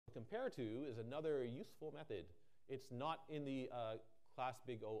compareTo is another useful method. It's not in the class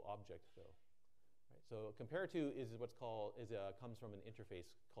big O object though. Right? So compareTo is what's called comes from an interface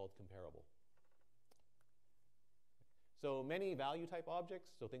called comparable. So many value type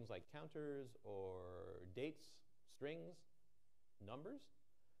objects, so things like counters or dates, strings, numbers,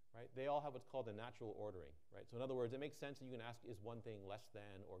 right? They all have what's called a natural ordering, right? So in other words, it makes sense that you can ask, is one thing less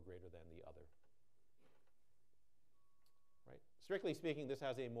than or greater than the other? Right? Strictly speaking, this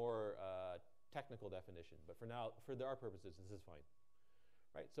has a more technical definition, but for now, for our purposes, this is fine.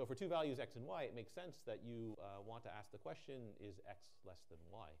 Right? So for two values x and y, it makes sense that you want to ask the question, is x less than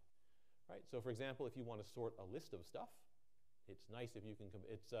y? Right? So for example, if you want to sort a list of stuff, it's nice if you can,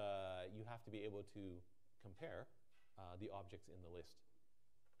 you have to be able to compare the objects in the list.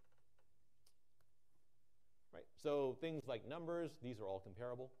 Right? So things like numbers, these are all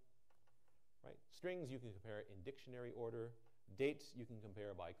comparable. Right? Strings you can compare in dictionary order. Dates you can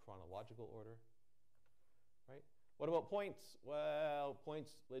compare by chronological order. Right? What about points? Well,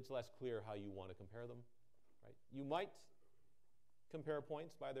 points, it's less clear how you want to compare them. Right? You might compare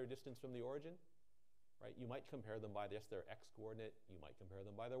points by their distance from the origin. Right? You might compare them by just their x coordinate. You might compare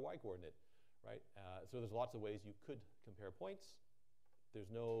them by their y coordinate. Right? So there's lots of ways you could compare points. There's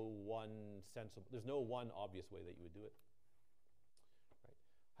no one obvious way that you would do it. Right?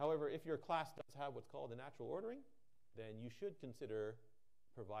 However, if your class does have what's called a natural ordering, then you should consider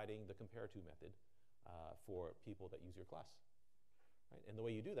providing the compareTo method for people that use your class. Right? And the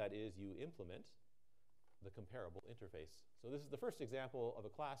way you do that is you implement the comparable interface. So this is the first example of a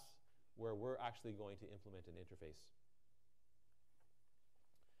class where we're actually going to implement an interface.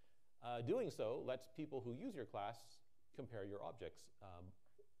 Doing so lets people who use your class compare your objects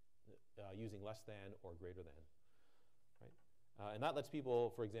using less than or greater than. Right? And that lets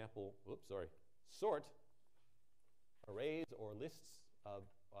people, for example, sort arrays or lists of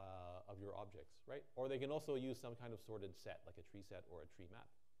your objects, right? Or they can also use some kind of sorted set, like a tree set or a tree map.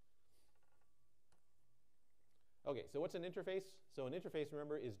 Okay, so what's an interface? So an interface,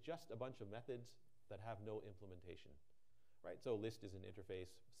 remember, is just a bunch of methods that have no implementation, right? So list is an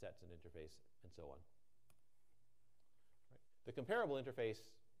interface, set's an interface, and so on. Right? The comparable interface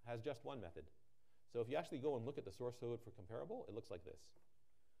has just one method. So if you actually go and look at the source code for comparable, it looks like this.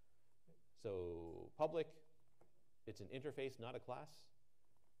 So public, it's an interface, not a class.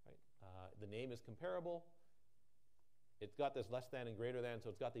 Right? The name is comparable. It's got this less than and greater than, so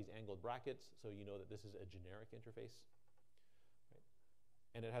it's got these angled brackets, so you know that this is a generic interface. Right?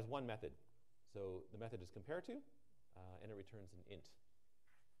 And it has one method. So the method is compareTo, and it returns an int.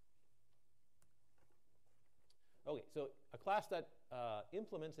 Okay, so a class that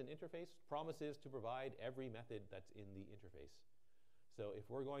implements an interface promises to provide every method that's in the interface. So if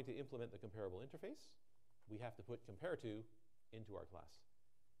we're going to implement the comparable interface, we have to put compareTo into our class.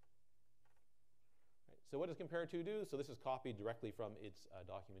 Right, so what does compareTo do? So this is copied directly from its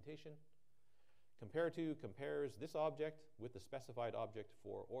documentation. compareTo compares this object with the specified object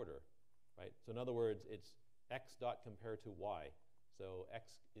for order. Right? So in other words, it's x.compareTo y. So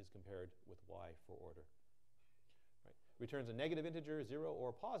x is compared with y for order. Right? Returns a negative integer, 0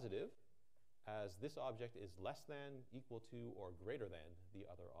 or positive, as this object is less than, equal to, or greater than the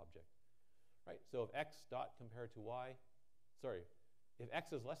other object. Right? So if x.compareTo y, if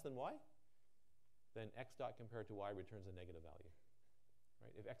x is less than y, then x.compareTo y returns a negative value.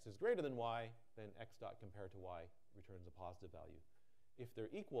 Right? If x is greater than y, then x.compareTo y returns a positive value. If they're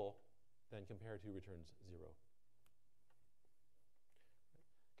equal, then compareTo returns 0.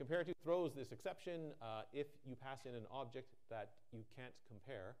 compareTo throws this exception if you pass in an object that you can't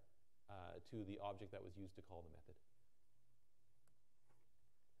compare to the object that was used to call the method.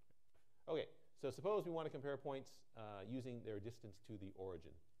 Okay, so suppose we want to compare points using their distance to the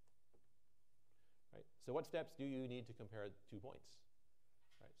origin. Right? So what steps do you need to compare 2 points?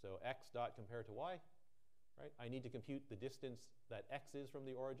 Right? So x.compareTo y. Right? I need to compute the distance that x is from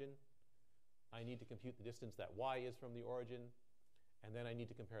the origin. I need to compute the distance that y is from the origin. And then I need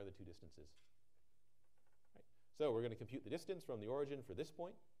to compare the 2 distances. Right? So we're going to compute the distance from the origin for this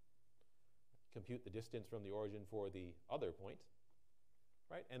point. Compute the distance from the origin for the other point.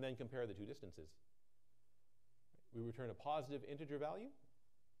 Right? And then compare the 2 distances. Right? We return a positive integer value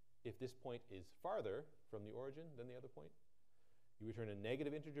if this point is farther from the origin than the other point. You return a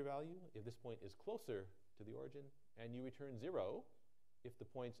negative integer value if this point is closer to the origin. And you return 0 if the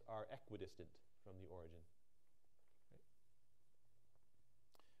points are equidistant from the origin. Right?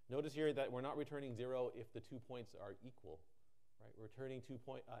 Notice here that we're not returning 0 if the 2 points are equal. Right? We're returning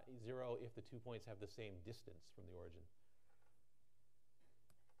 0 if the 2 points have the same distance from the origin.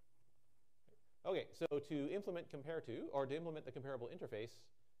 Okay, so to implement compareTo, or to implement the comparable interface,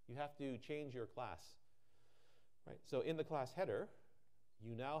 you have to change your class. Right? So in the class header,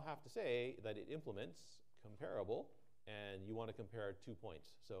 you now have to say that it implements comparable, and you want to compare 2 points.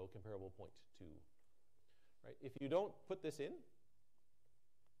 So comparable point 2. Right? If you don't put this in,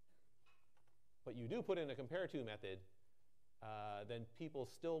 but you do put in a compareTo method, then people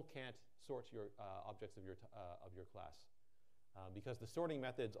still can't sort your objects of your class. Because the sorting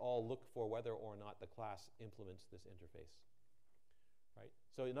methods all look for whether or not the class implements this interface. Right?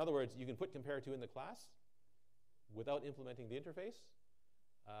 So in other words, you can put compareTo in the class without implementing the interface,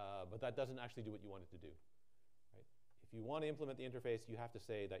 but that doesn't actually do what you want it to do. Right? If you want to implement the interface, you have to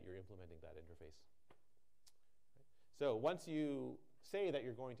say that you're implementing that interface. Right? So once you say that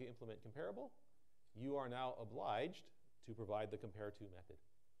you're going to implement comparable, you are now obliged to provide the compareTo method.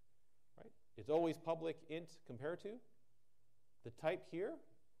 Right? It's always public int compareTo. The type here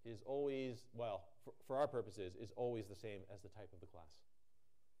is always, well, for our purposes, is always the same as the type of the class.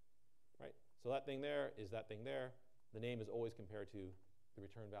 Right? So that thing there is that thing there. The name is always compareTo. The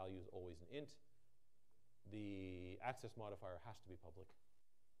return value is always an int. The access modifier has to be public.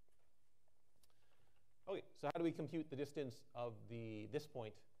 Okay, so how do we compute the distance of this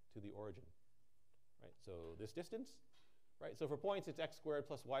point to the origin? Right, so this distance, right? So for points, it's x squared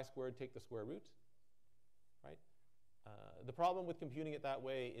plus y squared, take the square root, right? The problem with computing it that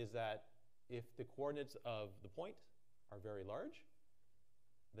way is that if the coordinates of the point are very large,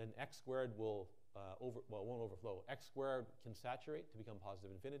 then x squared will won't overflow. X squared can saturate to become positive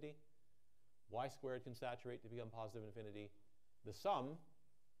infinity. Y squared can saturate to become positive infinity. The sum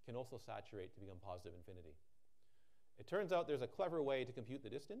can also saturate to become positive infinity. It turns out there's a clever way to compute the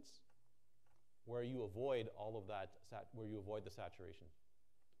distance where you avoid all of that, where you avoid the saturation.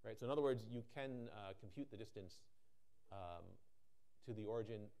 Right? So in other words, you can compute the distance to the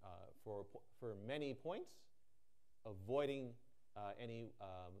origin for many points, avoiding any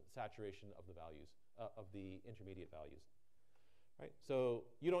saturation of the values, of the intermediate values. Right? So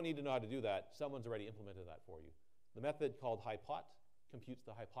you don't need to know how to do that. Someone's already implemented that for you. The method called hypot computes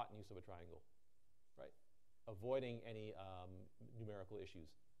the hypotenuse of a triangle, right? Avoiding any numerical issues.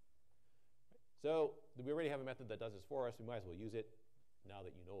 Right? So we already have a method that does this for us. We might as well use it now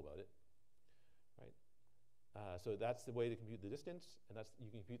that you know about it. Right? So that's the way to compute the distance, and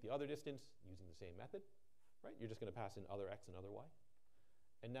you can compute the other distance using the same method. Right? You're just going to pass in other x and other y.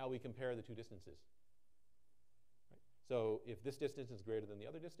 And now we compare the two distances. Right? So if this distance is greater than the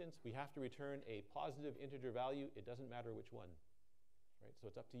other distance, we have to return a positive integer value. It doesn't matter which one. Right? So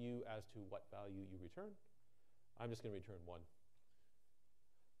it's up to you as to what value you return. I'm just going to return 1.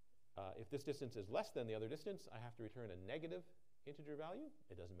 If this distance is less than the other distance, I have to return a negative integer value.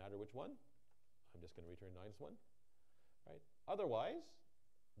 It doesn't matter which one. I'm just going to return -1. Right? Otherwise,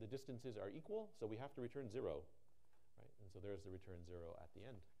 the distances are equal, so we have to return 0. Right? And so there's the return 0 at the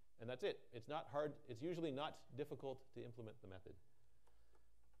end. And that's it. It's not hard. It's usually not difficult to implement the method.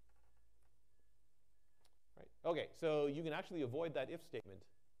 Right? Okay, so you can actually avoid that if statement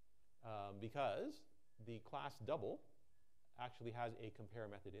because the class double actually has a compare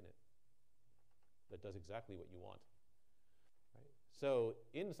method in it that does exactly what you want. Right? So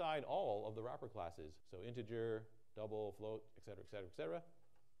inside all of the wrapper classes, so integer, double, float, et cetera, et cetera, et cetera,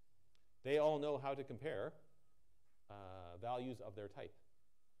 they all know how to compare values of their type.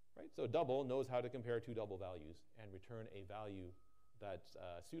 Right? So double knows how to compare 2 double values and return a value that's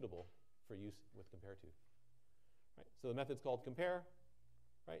suitable for use with compareTo. Right? So the method's called compare.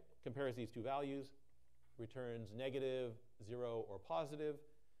 Right? Compares these 2 values, returns negative, 0, or positive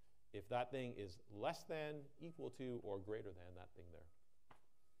if that thing is less than, equal to, or greater than that thing there.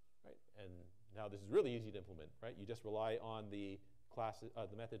 Right? And now this is really easy to implement. Right? You just rely on the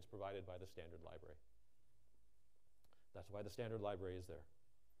methods provided by the standard library. That's why the standard library is there.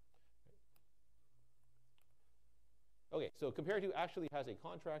 Okay, so compareTo actually has a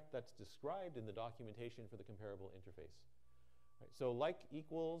contract that's described in the documentation for the comparable interface. Right, so like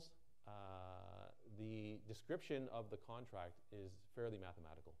equals, the description of the contract is fairly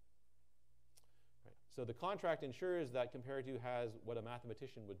mathematical. Right, so the contract ensures that compareTo has what a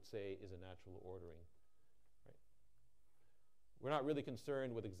mathematician would say is a natural ordering. Right? We're not really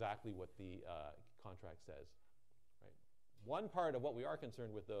concerned with exactly what the contract says. Right? One part of what we are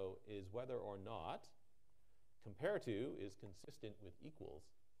concerned with, though, is whether or not compareTo is consistent with equals.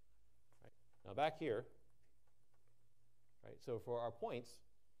 Right? Now back here, right, so for our points,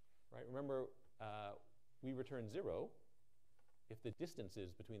 right, remember we return 0 if the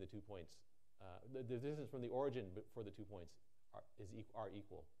distances between the 2 points, the distance from the origin for the 2 points are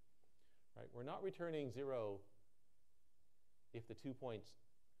equal. Right? We're not returning 0 if the 2 points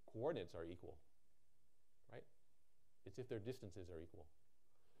coordinates are equal. Right? It's if their distances are equal.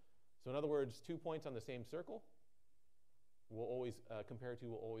 So in other words, 2 points on the same circle will always, compareTo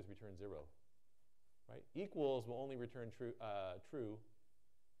will always return 0. Right? Equals will only return true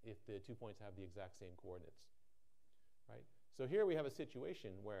if the 2 points have the exact same coordinates. Right? So here we have a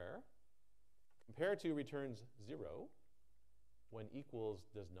situation where compareTo returns 0 when equals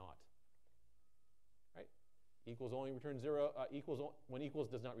does not. Right? Equals only returns 0, when equals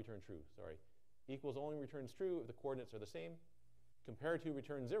does not return true, sorry. Equals only returns true if the coordinates are the same. compareTo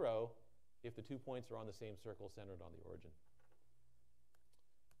returns 0 if the 2 points are on the same circle centered on the origin.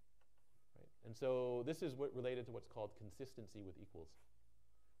 Right? And so this is related to what's called consistency with equals.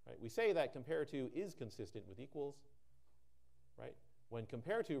 Right? We say that compareTo is consistent with equals, right, when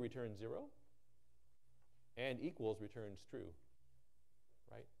compareTo returns 0 and equals returns true.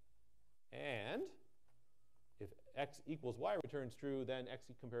 Right? And if x equals y returns true, then x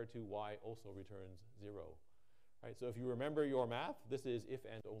compareTo y also returns 0. Right? So if you remember your math, this is if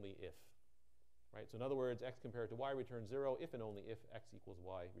and only if. Right? So in other words, x compareTo y returns 0 if and only if x equals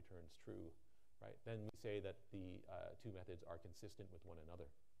y returns true. Right? Then we say that the two methods are consistent with one another.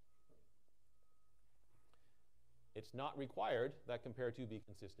 It's not required that compareTo be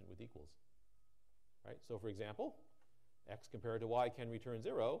consistent with equals. Right? So for example, x compareTo y can return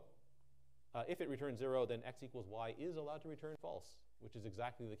 0. If it returns 0, then x equals y is allowed to return false, which is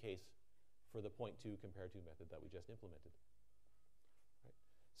exactly the case for the point2 compareTo method that we just implemented. Right?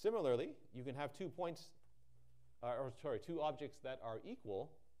 Similarly, you can have 2 points, two objects that are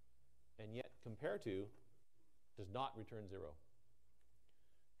equal, and yet compareTo does not return 0.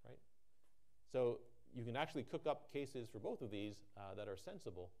 Right? So you can actually cook up cases for both of these that are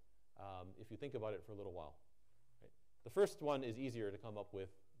sensible if you think about it for a little while. Right? The first one is easier to come up with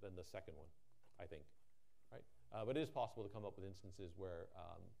than the second one, I think. Right? But it is possible to come up with instances where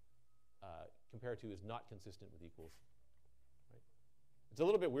compareTo is not consistent with equals. Right? It's a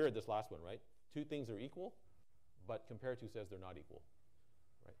little bit weird, this last one, right? Two things are equal, but compareTo says they're not equal,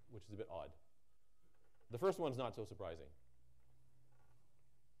 right? Which is a bit odd. The first one's not so surprising.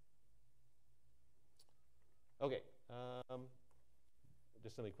 Okay,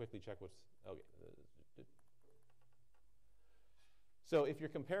 just let me quickly check what's, okay. So if you're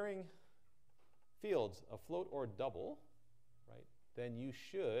comparing fields of float or double, right, then you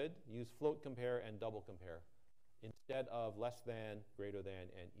should use float compare and double compare instead of less than, greater than,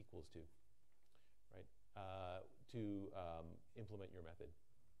 and equals to, right, to implement your method,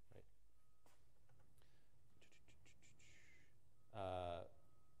 right?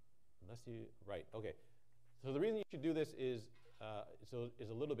 Unless you, right, okay. So the reason you should do this is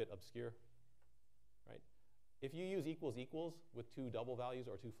a little bit obscure, right? If you use equals equals with two double values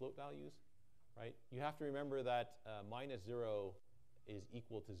or two float values, right, you have to remember that minus 0 is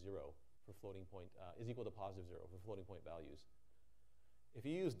equal to 0 for floating point, is equal to positive 0 for floating point values. If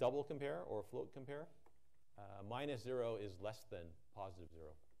you use double compare or float compare, minus 0 is less than positive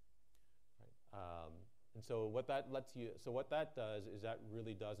 0. Right? And so what that lets you, so what that does is that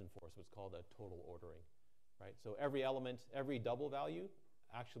really does enforce what's called a total ordering. Right? So every element, every double value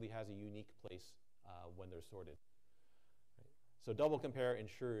actually has a unique place when they're sorted. Right? So double compare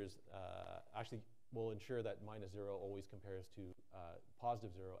ensures, actually will ensure that minus 0 always compares to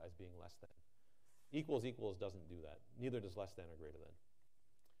positive 0 as being less than. Equals equals doesn't do that. Neither does less than or greater than.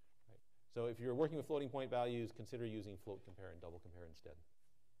 Right? So if you're working with floating point values, consider using float compare and double compare instead.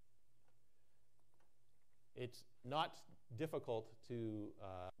 It's not difficult to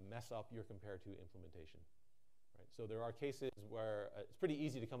mess up your compareTo implementation. Right? So there are cases where it's pretty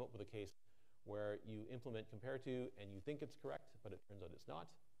easy to come up with a case where you implement compareTo and you think it's correct, but it turns out it's not.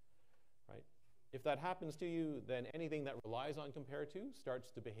 Right? If that happens to you, then anything that relies on compareTo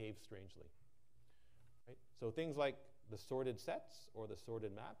starts to behave strangely. Right? So things like the sorted sets or the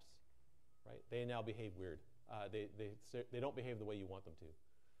sorted maps, right? They now behave weird. They don't behave the way you want them to.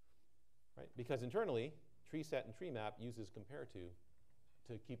 Right? Because internally, tree set and tree map uses compareTo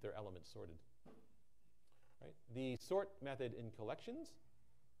to keep their elements sorted. Right? The sort method in collections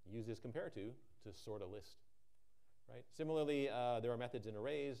uses compareTo to sort a list. Right? Similarly, there are methods in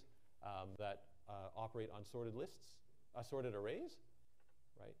arrays that operate on sorted lists, sorted arrays.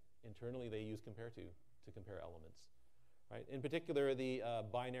 Right? Internally, they use compareTo to compare elements. Right? In particular, the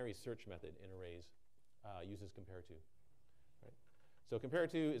binary search method in arrays uses compareTo. Right? So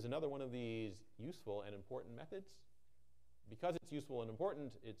compareTo is another one of these useful and important methods. Because it's useful and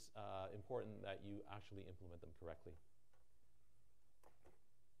important, it's important that you actually implement them correctly.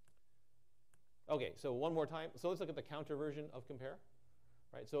 Okay, so one more time. So let's look at the counter version of compare.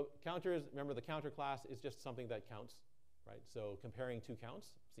 Right? So counters, remember the counter class is just something that counts. Right? So comparing two counts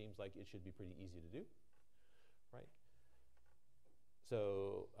seems like it should be pretty easy to do. Right?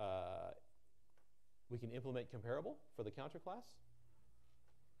 So we can implement comparable for the counter class.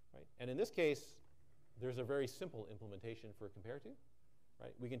 Right? And in this case, there's a very simple implementation for compareTo.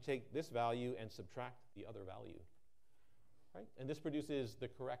 Right? We can take this value and subtract the other value. Right? And this produces the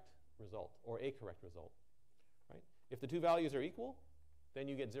correct result, or a correct result. Right? If the two values are equal, then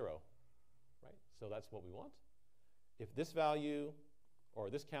you get 0. Right? So that's what we want. If this value, or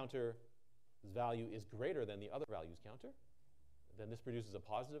this counter's value, is greater than the other value's counter, then this produces a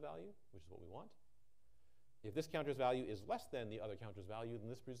positive value, which is what we want. If this counter's value is less than the other counter's value, then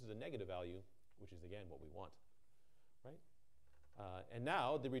this produces a negative value, which is, again, what we want. Right? And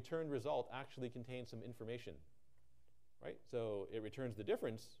now the returned result actually contains some information. Right? So it returns the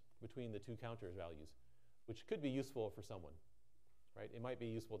difference between the two counters' values, which could be useful for someone. Right? It might be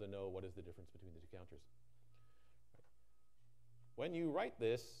useful to know what is the difference between the two counters. Right? When you write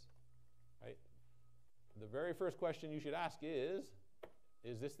this, right, the very first question you should ask is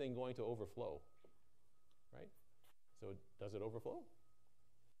this thing going to overflow? Right? So does it overflow?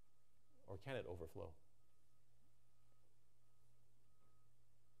 Or can it overflow?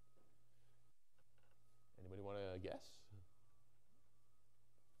 Anybody want to guess?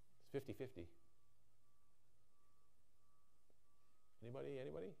 It's 50-50.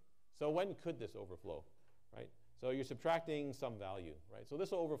 Anybody? So when could this overflow? Right? So you're subtracting some value. Right? So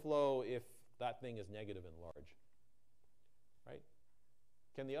this will overflow if that thing is negative and large. Right?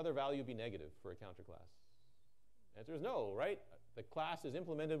 Can the other value be negative for a counter class? Answer is no, right? The class is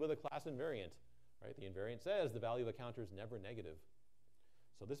implemented with a class invariant. Right? The invariant says the value of a counter is never negative.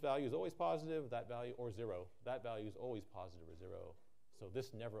 So this value is always positive, that value, or 0. That value is always positive or 0. So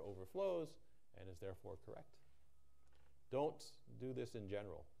this never overflows and is therefore correct. Don't do this in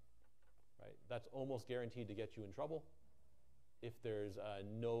general. Right? That's almost guaranteed to get you in trouble if there's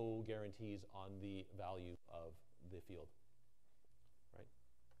no guarantees on the value of the field. Right?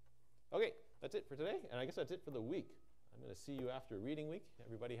 Okay, that's it for today, and I guess that's it for the week. I'm going to see you after reading week.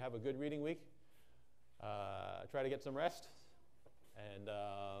 Everybody have a good reading week. Try to get some rest, and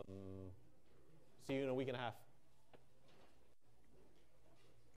see you in a week and a half.